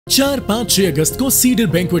4-5-6 अगस्त को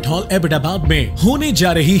सैडरबैंकवेट हॉल एबटाबाद में होने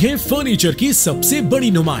जा रही है फर्नीचर की सबसे बड़ी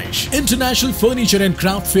नुमाइश। International furniture and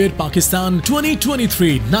craft fair Pakistan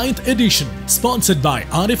 2023 9th edition, sponsored by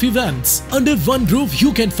RF Events. Under one roof,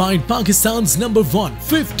 you can find Pakistan's #1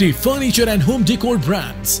 50 furniture and home decor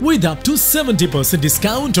brands with up to 70%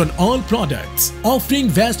 discount on all products,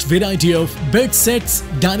 offering vast variety of bed sets,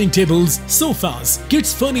 dining tables, sofas,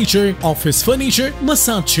 kids furniture, office furniture,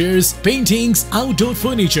 massage chairs, paintings, outdoor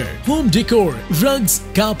furniture, home decor, rugs,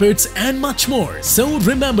 carpets and much more. So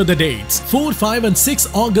remember the dates: 4, 5 and 6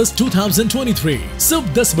 August 2023.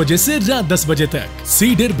 सुबह 10 बजे से रात 10 बजे तक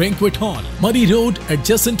सैडरबैंकवेट hall, मरी road,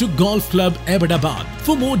 adjacent to golf club, Abbottabad.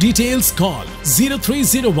 For more details, call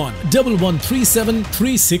 0301 1137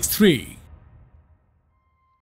 363.